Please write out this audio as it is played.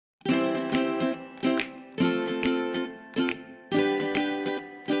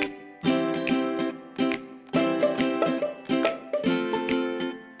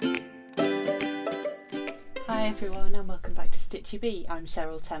everyone, and welcome back to Stitchy Bee. I'm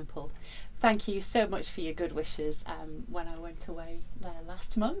Cheryl Temple. Thank you so much for your good wishes when I went away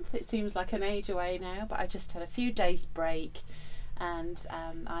last month. It seems like an age away now, but I just had a few days break, and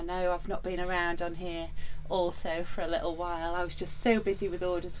I know I've not been around on here also for a little while. I was just so busy with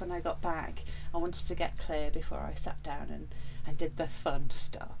orders when I got back. I wanted to get clear before I sat down and did the fun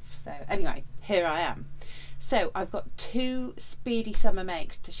stuff. So anyway, here I am. So I've got two speedy summer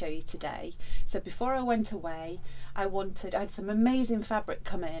makes to show you today. So before I went away, I had some amazing fabric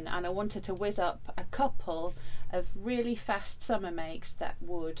come in, and I wanted to whiz up a couple of really fast summer makes that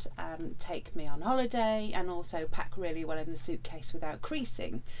would take me on holiday and also pack really well in the suitcase without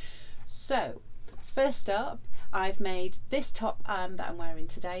creasing. So first up, I've made this top that I'm wearing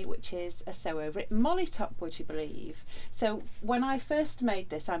today, which is a sew over it molly top, would you believe? So when I first made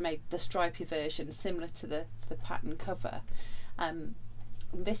this, I made the stripy version similar to the pattern cover.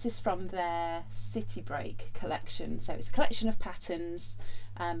 This is from their City Break collection, so it's a collection of patterns,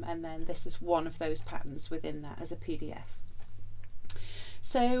 and then this is one of those patterns within that as a PDF.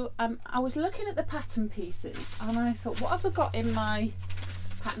 So I was looking at the pattern pieces and I thought, what have I got in my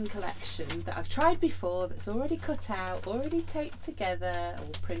pattern collection that I've tried before, that's already cut out, already taped together or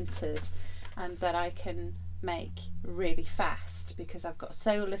printed, and that I can make really fast because I've got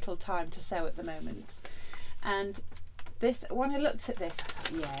so little time to sew at the moment. And this, when I looked at this, I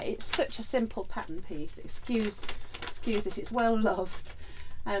thought, yeah, it's such a simple pattern piece. Excuse it, it's well loved,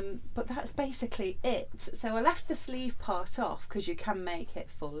 but that's basically it. So I left the sleeve part off because you can make it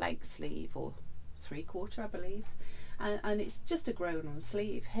full length sleeve or 3/4, I believe. And it's just a grown on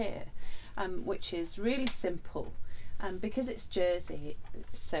sleeve here, which is really simple, because it's jersey,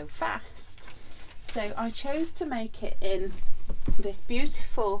 it's so fast. So I chose to make it in this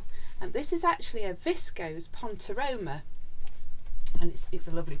beautiful, and this is actually a Viscose Ponte Roma, and it's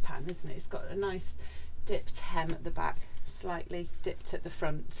a lovely pattern, isn't it? It's got a nice dipped hem at the back, slightly dipped at the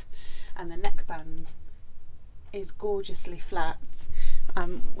front, and the neckband is gorgeously flat,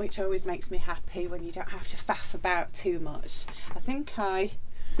 which always makes me happy when you don't have to faff about too much. I think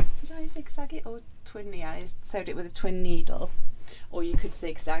did I zigzag it or twin needle? I sewed it with a twin needle, or you could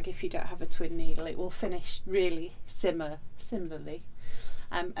zigzag if you don't have a twin needle. It will finish really similarly.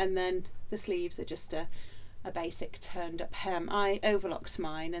 And then the sleeves are just a basic turned up hem. I overlocked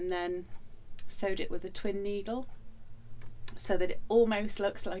mine and then sewed it with a twin needle, so that it almost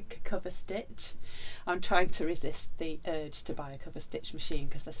looks like a cover stitch. I'm trying to resist the urge to buy a cover stitch machine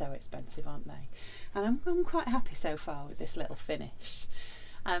because they're so expensive, aren't they? And I'm quite happy so far with this little finish.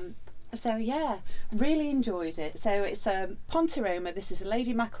 So yeah, really enjoyed it. So it's a Ponte Roma. This is a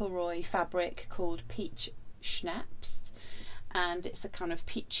Lady McElroy fabric called Peach Schnapps, and it's a kind of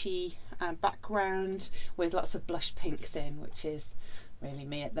peachy background with lots of blush pinks in, which is really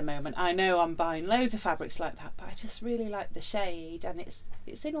me at the moment. I know I'm buying loads of fabrics like that, but I just really like the shade, and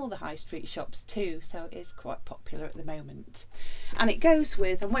it's in all the high street shops too, so it is quite popular at the moment. And it goes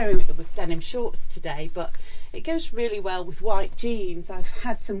with, I'm wearing it with denim shorts today, but it goes really well with white jeans. I've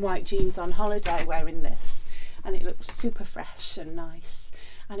had some white jeans on holiday wearing this, and it looks super fresh and nice,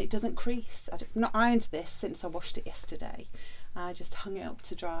 and it doesn't crease. I've not ironed this since I washed it yesterday. I just hung it up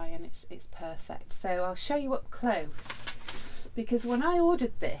to dry, and it's perfect. So I'll show you up close, because when I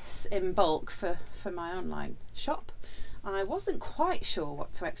ordered this in bulk for my online shop, I wasn't quite sure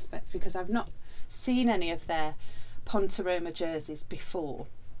what to expect because I've not seen any of their Ponte Roma jerseys before,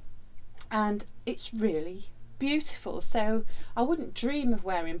 and it's really beautiful. So I wouldn't dream of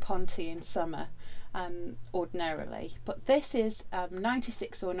wearing Ponte in summer ordinarily, but this is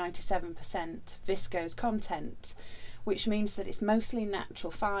 96 or 97% viscose content, which means that it's mostly natural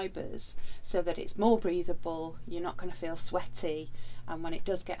fibres, so that it's more breathable. You're not going to feel sweaty, and when it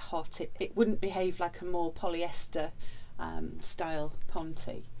does get hot, it wouldn't behave like a more polyester style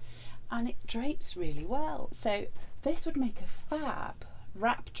Ponte, and it drapes really well. So this would make a fab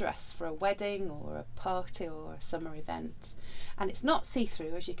wrap dress for a wedding or a party or a summer event, and it's not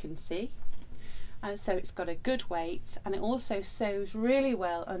see-through, as you can see. And so it's got a good weight, and it also sews really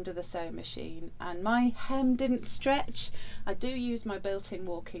well under the sewing machine, and my hem didn't stretch. I do use my built-in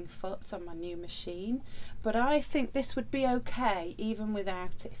walking foot on my new machine, but I think this would be okay even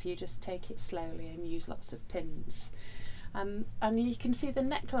without it if you just take it slowly and use lots of pins. And you can see the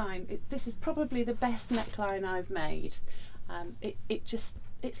neckline. This is probably the best neckline I've made.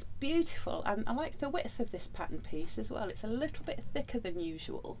 It's beautiful, and I like the width of this pattern piece as well. It's a little bit thicker than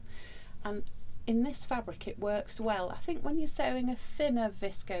usual, and in this fabric it works well. I think when you're sewing a thinner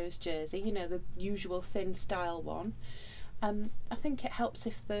viscose jersey, you know, the usual thin style one, I think it helps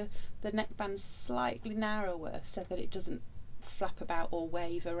if the neckband's slightly narrower so that it doesn't flap about or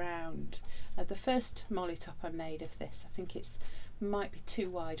wave around. The first molly top I made of this, I think it's might be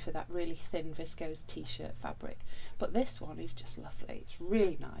too wide for that really thin viscose t-shirt fabric, but this one is just lovely. It's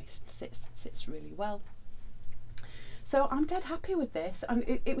really nice, sits really well. So I'm dead happy with this, and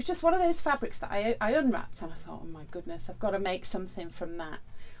it was just one of those fabrics that I unwrapped and I thought, oh my goodness, I've got to make something from that.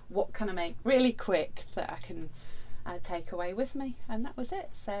 What can I make really quick that I can take away with me? And that was it.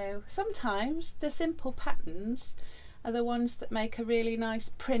 So sometimes the simple patterns are the ones that make a really nice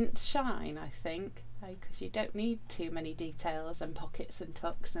print shine, I think, because you don't need too many details and pockets and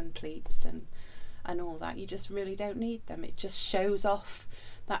tucks and pleats and all that. You just really don't need them. It just shows off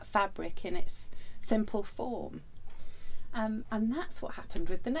that fabric in its simple form. And that's what happened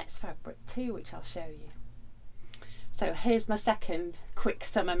with the next fabric too, which I'll show you. So here's my second quick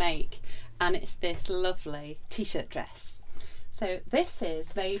summer make, and it's this lovely t-shirt dress. So this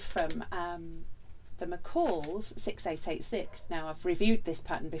is made from the McCall's 6886. Now I've reviewed this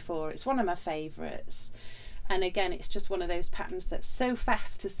pattern before, it's one of my favourites, and again it's just one of those patterns that's so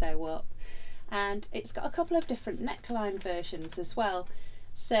fast to sew up, and it's got a couple of different neckline versions as well.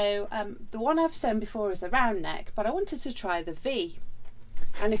 So the one I've sewn before is a round neck, but I wanted to try the V,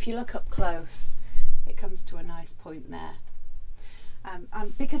 and if you look up close it comes to a nice point there,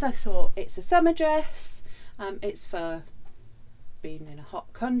 and because I thought it's a summer dress, it's for being in a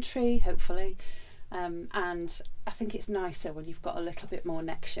hot country hopefully, and I think it's nicer when you've got a little bit more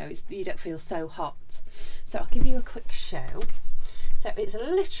neck show. You don't feel so hot. So I'll give you a quick show. So it's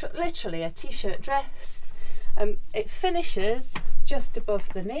literally a t-shirt dress. It finishes just above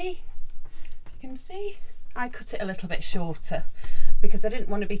the knee. You can see I cut it a little bit shorter because I didn't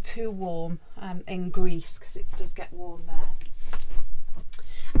want to be too warm in Greece, because it does get warm there.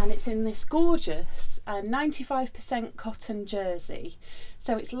 And it's in this gorgeous 95% cotton jersey.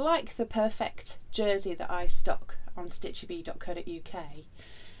 So it's like the perfect jersey that I stock on stitchyb.co.uk.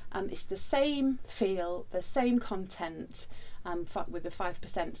 It's the same feel, the same content, with the 5%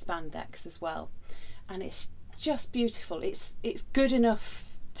 spandex as well. And it's just beautiful. It's good enough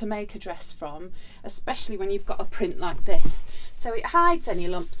to make a dress from, especially when you've got a print like this. So it hides any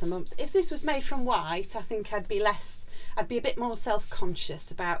lumps and bumps. If this was made from white, I think I'd be a bit more self-conscious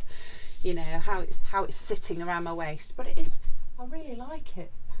about, you know, how it's sitting around my waist. But it is, I really like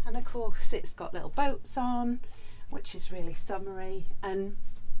it. And of course it's got little boats on, which is really summery. And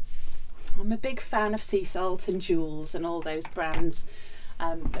I'm a big fan of Sea Salt and Jewels and all those brands,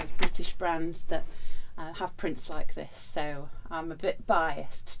 those British brands that have prints like this. So I'm a bit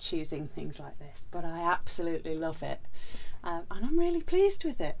biased choosing things like this, but I absolutely love it, and I'm really pleased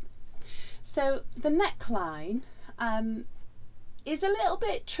with it. So the neckline is a little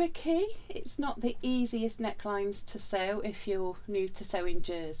bit tricky. It's not the easiest necklines to sew if you're new to sewing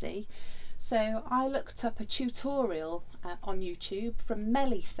jersey. So I looked up a tutorial on YouTube from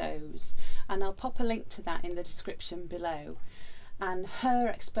Melly Sews, and I'll pop a link to that in the description below. And her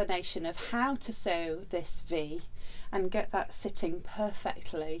explanation of how to sew this V and get that sitting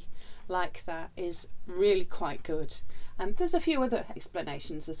perfectly like that is really quite good. And there's a few other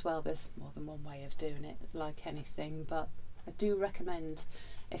explanations as well. There's more than one way of doing it, like anything, but I do recommend,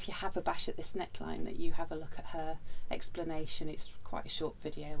 if you have a bash at this neckline, that you have a look at her explanation. It's quite a short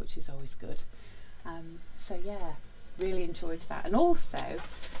video, which is always good. So yeah, really enjoyed that. And also,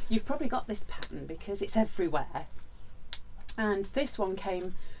 you've probably got this pattern because it's everywhere. And this one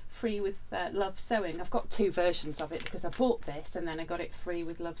came free with Love Sewing. I've got two versions of it because I bought this and then I got it free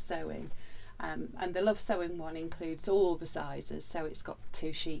with Love Sewing. And the Love Sewing one includes all the sizes, so it's got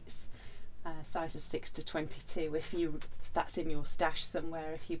 2 sheets, sizes 6 to 22 if that's in your stash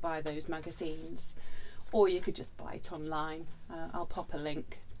somewhere, if you buy those magazines, or you could just buy it online. I'll pop a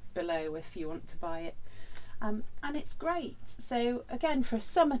link below if you want to buy it. And it's great. So again, for a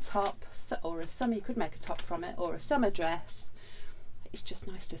summer top, or a summer, you could make a top from it, or a summer dress, it's just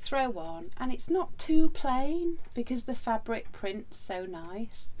nice to throw on, and it's not too plain because the fabric print's so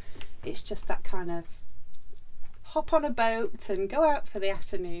nice. It's just that kind of hop on a boat and go out for the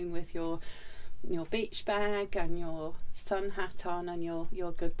afternoon with your beach bag and your sun hat on, and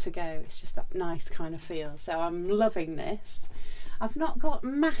you're good to go. It's just that nice kind of feel. So I'm loving this. I've not got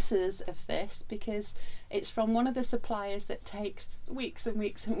masses of this because it's from one of the suppliers that takes weeks and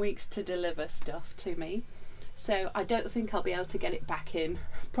weeks and weeks to deliver stuff to me. So I don't think I'll be able to get it back in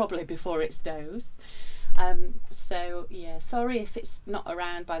probably before it snows. So yeah, sorry if it's not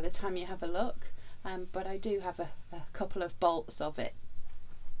around by the time you have a look, but I do have a couple of bolts of it.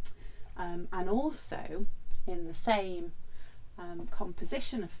 And also in the same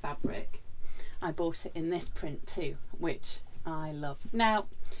composition of fabric, I bought it in this print too, which I love. Now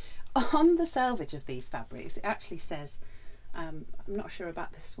on the selvage of these fabrics, it actually says I'm not sure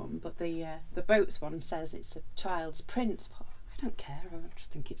about this one, but the boats one says it's a child's print. But I don't care, I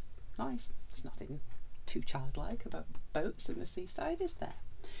just think it's nice. There's nothing too childlike about boats in the seaside, is there?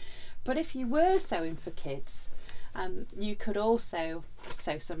 But if you were sewing for kids, you could also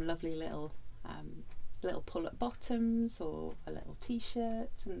sew some lovely little pull-up bottoms or a little t-shirt,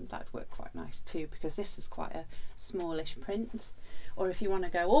 and that'd work quite nice too, because this is quite a smallish print. Or if you want to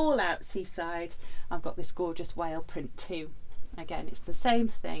go all out seaside, I've got this gorgeous whale print too. Again, it's the same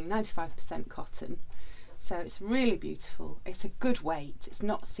thing, 95% cotton, so it's really beautiful. It's a good weight, it's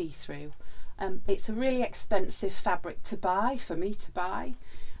not see-through. It's a really expensive fabric to buy, for me to buy,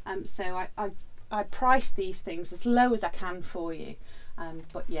 so I price these things as low as I can for you.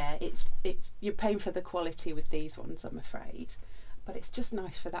 But yeah, it's you're paying for the quality with these ones, I'm afraid. But it's just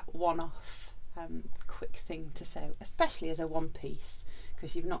nice for that one-off quick thing to sew, especially as a one-piece,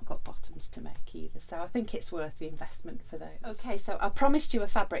 because you've not got bottoms to make either. So I think it's worth the investment for those. Okay, so I promised you a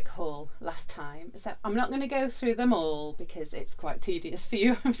fabric haul last time, so I'm not going to go through them all because it's quite tedious for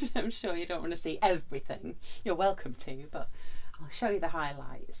you. I'm sure you don't want to see everything. You're welcome to, but I'll show you the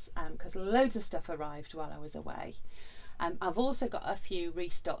highlights because loads of stuff arrived while I was away. I've also got a few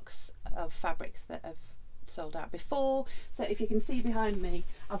restocks of fabrics that have sold out before. So if you can see behind me,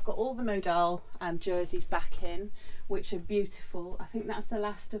 I've got all the Modal jerseys back in, which are beautiful. I think that's the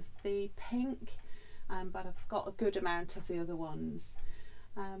last of the pink, but I've got a good amount of the other ones.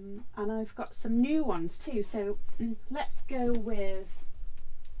 And I've got some new ones too. So let's go with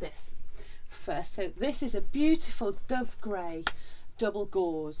this first. So this is a beautiful dove grey double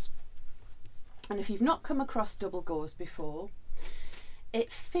gauze. And if you've not come across double gauze before,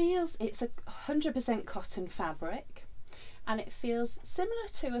 it's a 100% cotton fabric, and it feels similar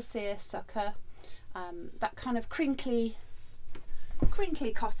to a seersucker, that kind of crinkly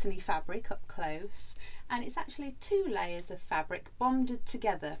cottony fabric up close, and it's actually 2 layers of fabric bonded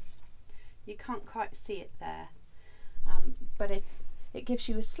together. You can't quite see it there, but it gives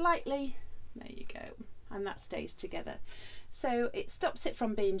you a slightly, there you go, and that stays together. So it stops it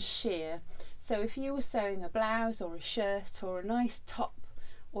from being sheer. So if you were sewing a blouse or a shirt or a nice top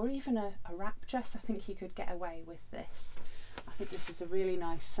or even a wrap dress, I think you could get away with this. I think this is a really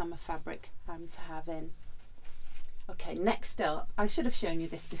nice summer fabric to have in. Okay, next up, I should have shown you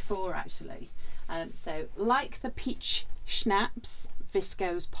this before actually. So like the peach Schnapps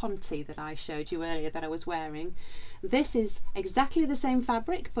Viscose Ponte that I showed you earlier that I was wearing, this is exactly the same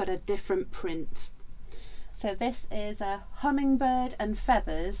fabric but a different print. So this is a Hummingbird and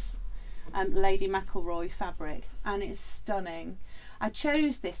Feathers Lady McElroy fabric, and it's stunning. I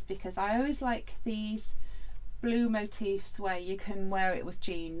chose this because I always like these blue motifs where you can wear it with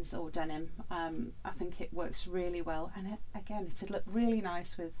jeans or denim. I think it works really well, and again it'd look really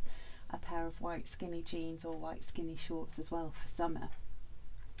nice with a pair of white skinny jeans or white skinny shorts as well for summer.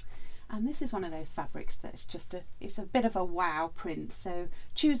 And this is one of those fabrics that's just it's a bit of a wow print, so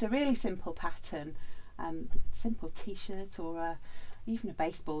choose a really simple pattern, simple t-shirt or even a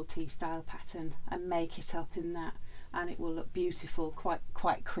baseball tee style pattern, and make it up in that, and it will look beautiful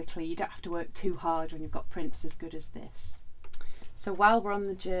quite quickly. You don't have to work too hard when you've got prints as good as this. So while we're on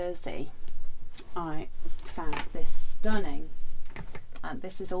the jersey, I found this stunning, and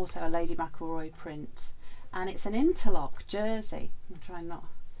this is also a Lady McElroy print, and it's an interlock jersey. I'm trying not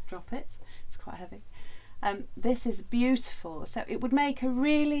to drop it, it's quite heavy. This is beautiful, so it would make a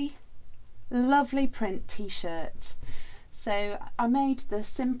really lovely print t-shirt. So I made the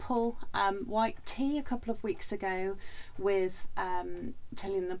simple white tee a couple of weeks ago with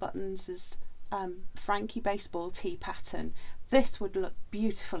Tilly and the Buttons' Frankie baseball tee pattern. This would look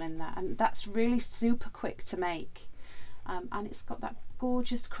beautiful in that, and that's really super quick to make, and it's got that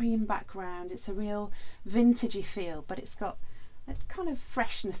gorgeous cream background. It's a real vintagey feel, but it's got a kind of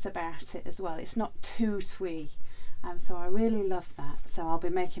freshness about it as well. It's not too twee, so I really love that. So I'll be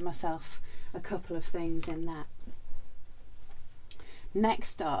making myself a couple of things in that.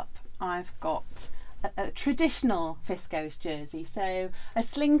 Next up, I've got a traditional viscose jersey, so a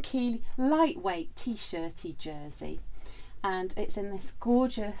slinky lightweight t-shirty jersey, and it's in this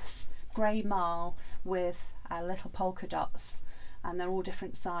gorgeous grey marl with little polka dots, and they're all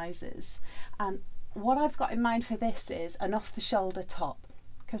different sizes. And what I've got in mind for this is an off-the-shoulder top,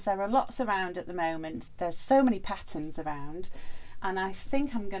 because there are lots around at the moment. There's so many patterns around, and I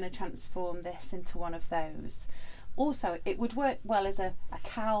think I'm going to transform this into one of those. Also, it would work well as a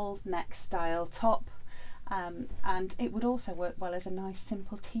cowl neck style top, and it would also work well as a nice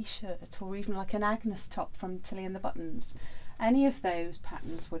simple t-shirt, or even like an Agnes top from Tilly and the Buttons. Any of those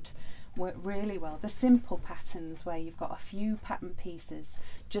patterns would work really well. The simple patterns where you've got a few pattern pieces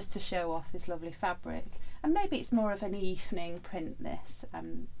just to show off this lovely fabric, and maybe it's more of an evening print, this,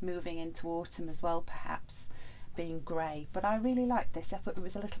 moving into autumn as well, perhaps being grey, but I really liked this. I thought it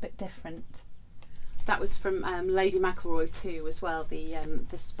was a little bit different. That was from Lady McElroy too as well,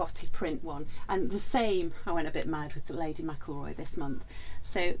 the spotty print one, and the same, I went a bit mad with the Lady McElroy this month.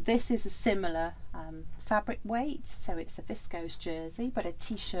 So this is a similar fabric weight, so it's a viscose jersey but a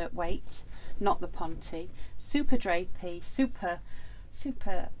t-shirt weight, not the Ponte. Super drapey, super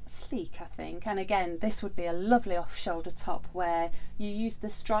sleek, I think. And again, this would be a lovely off-shoulder top where you use the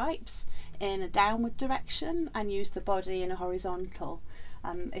stripes in a downward direction and use the body in a horizontal,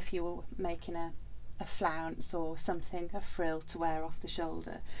 if you were making a flounce or something, a frill to wear off the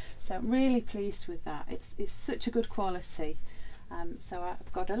shoulder. So I'm really pleased with that. It's such a good quality. So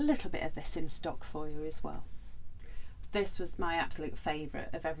I've got a little bit of this in stock for you as well. This was my absolute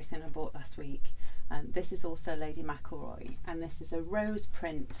favourite of everything I bought last week. This is also Lady McElroy, and this is a rose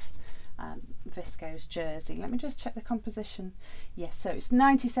print viscose jersey. Let me just check the composition. Yes, so it's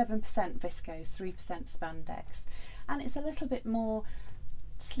 97% viscose, 3% spandex, and it's a little bit more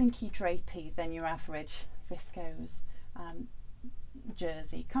slinky drapey than your average viscose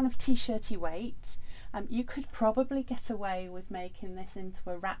jersey, kind of t-shirty weight. You could probably get away with making this into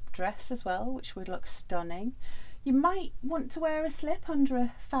a wrap dress as well, which would look stunning. You might want to wear a slip under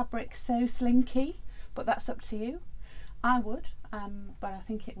a fabric so slinky, but that's up to you. I would, but I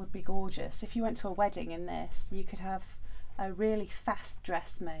think it would be gorgeous. If you went to a wedding in this, you could have a really fast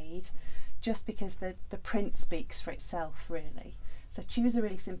dress made, just because the print speaks for itself, really. So choose a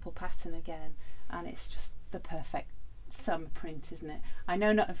really simple pattern again, and it's just the perfect summer print, isn't it? I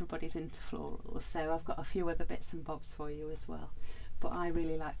know not everybody's into florals, so I've got a few other bits and bobs for you as well, but I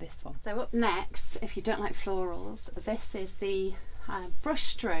really like this one. So up next, if you don't like florals, this is the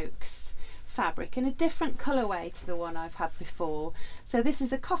Brushstrokes fabric in a different colourway to the one I've had before. So this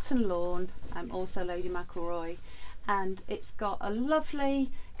is a cotton lawn, also Lady McElroy, and it's got a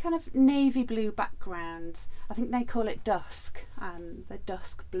lovely kind of navy blue background. I think they call it Dusk, the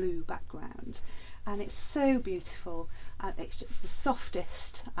dusk blue background, and it's so beautiful. It's just the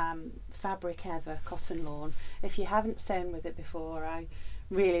softest fabric ever, cotton lawn. If you haven't sewn with it before, I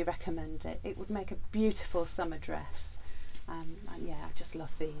really recommend it. It would make a beautiful summer dress. And yeah, I just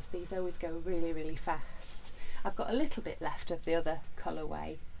love these. These always go really, really fast. I've got a little bit left of the other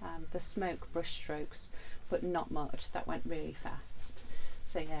colourway, the smoke Brushstrokes, but not much. That went really fast.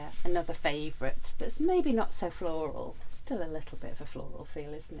 So yeah, another favourite that's maybe not so floral. Still a little bit of a floral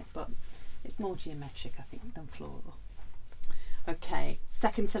feel, isn't it? But it's more geometric, I think, than floral. Okay,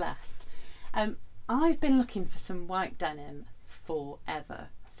 second to last. I've been looking for some white denim forever.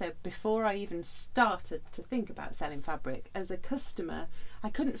 So before I even started to think about selling fabric, as a customer, I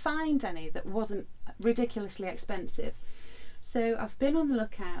couldn't find any that wasn't ridiculously expensive. So I've been on the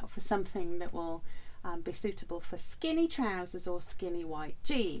lookout for something that will be suitable for skinny trousers or skinny white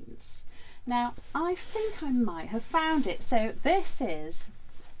jeans. Now, I think I might have found it. So this is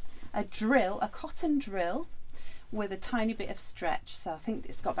a drill, a cotton drill with a tiny bit of stretch. So I think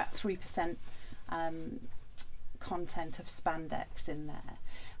it's got about 3% content of spandex in there.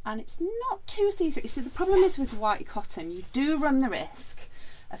 And it's not too see-through. See, the problem is with white cotton, you do run the risk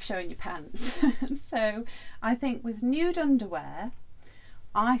of showing your pants. So I think with nude underwear,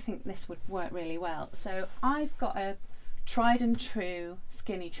 I think this would work really well. So I've got a tried and true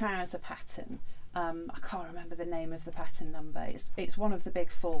skinny trouser pattern. I can't remember the name of the pattern number. It's one of the big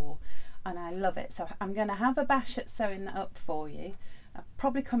four, and I love it. So I'm going to have a bash at sewing that up for you. I'll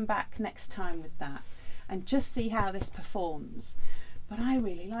probably come back next time with that and just see how this performs. But I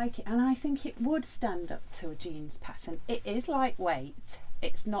really like it, and I think it would stand up to a jeans pattern. It is lightweight,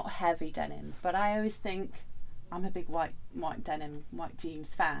 it's not heavy denim, but I always think, I'm a big white denim, white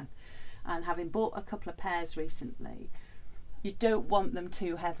jeans fan, and having bought a couple of pairs recently, you don't want them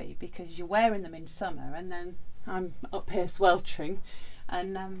too heavy because you're wearing them in summer and then I'm up here sweltering,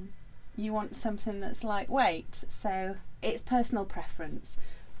 and you want something that's lightweight. So it's personal preference,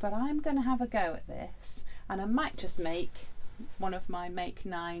 but I'm going to have a go at this, and I might just make one of my Make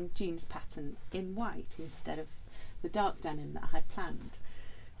 9 jeans pattern in white instead of the dark denim that I had planned.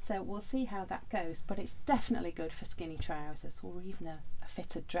 So we'll see how that goes, but it's definitely good for skinny trousers or even a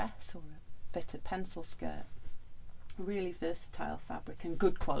fitted dress or a fitted pencil skirt. Really versatile fabric and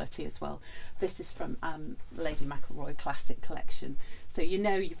good quality as well. This is from Lady McElroy Classic Collection, so you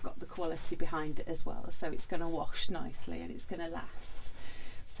know you've got the quality behind it as well, so it's going to wash nicely and it's going to last.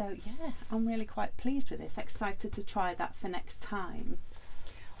 So yeah, I'm really quite pleased with this, excited to try that for next time.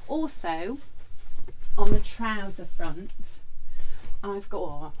 Also, on the trouser front, I've got,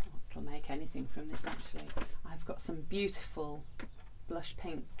 oh, I'll make anything from this actually. I've got some beautiful blush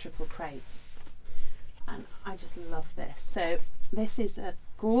pink triple crepe. and I just love this. So this is a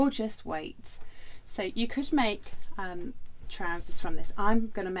gorgeous weight. So you could make trousers from this.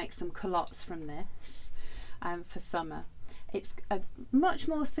 I'm going to make some culottes from this for summer. It's much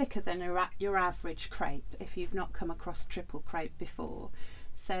more thicker than your average crepe if you've not come across triple crepe before.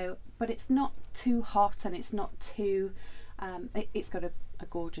 So, but it's not too hot, and it's not too, it's got a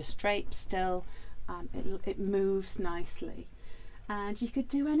gorgeous drape still. It moves nicely, and you could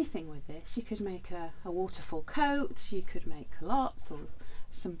do anything with this. You could make a waterfall coat, you could make culottes, or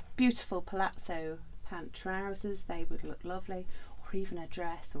some beautiful palazzo pant trousers. They would look lovely, or even a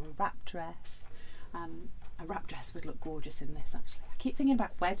dress or a wrap dress. A wrap dress would look gorgeous in this, actually. I keep thinking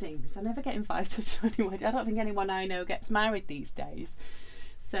about weddings. I never get invited to any wedding. I don't think anyone I know gets married these days.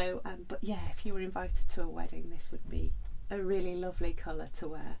 So, but yeah, if you were invited to a wedding, this would be a really lovely colour to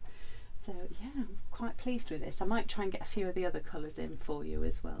wear. So yeah, I'm quite pleased with this. I might try and get a few of the other colours in for you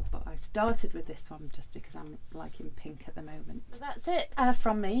as well, but I started with this one just because I'm liking pink at the moment. So that's it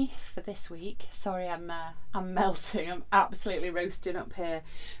from me for this week. Sorry, I'm melting. I'm absolutely roasting up here.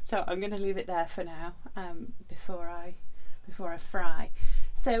 So I'm going to leave it there for now before I fry.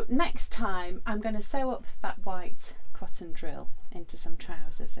 So next time I'm going to sew up that white cotton drill into some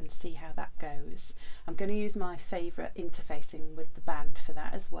trousers and see how that goes. I'm going to use my favourite interfacing with the band for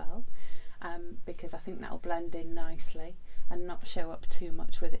that as well, because I think that'll blend in nicely and not show up too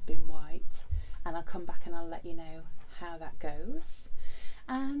much with it being white. And I'll come back and I'll let you know how that goes.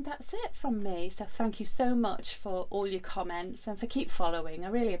 And that's it from me. So thank you so much for all your comments and for keep following. I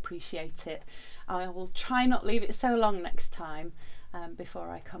really appreciate it. I will try not leave it so long next time before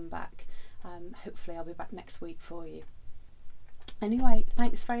I come back. Hopefully I'll be back next week for you. Anyway,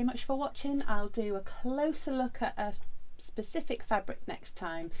 thanks very much for watching. I'll do a closer look at a specific fabric next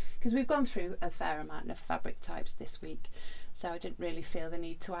time, because we've gone through a fair amount of fabric types this week, so I didn't really feel the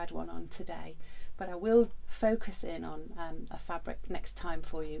need to add one on today. But I will focus in on a fabric next time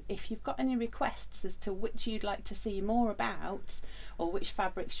for you. If you've got any requests as to which you'd like to see more about, or which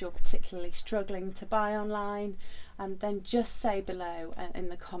fabrics you're particularly struggling to buy online, then just say below in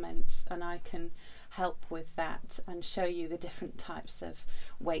the comments, and I can help with that and show you the different types of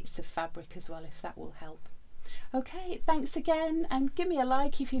weights of fabric as well, if that will help. Okay, thanks again, and give me a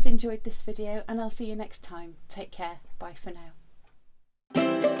like if you've enjoyed this video, and I'll see you next time. Take care. Bye for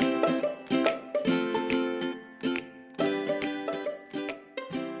now.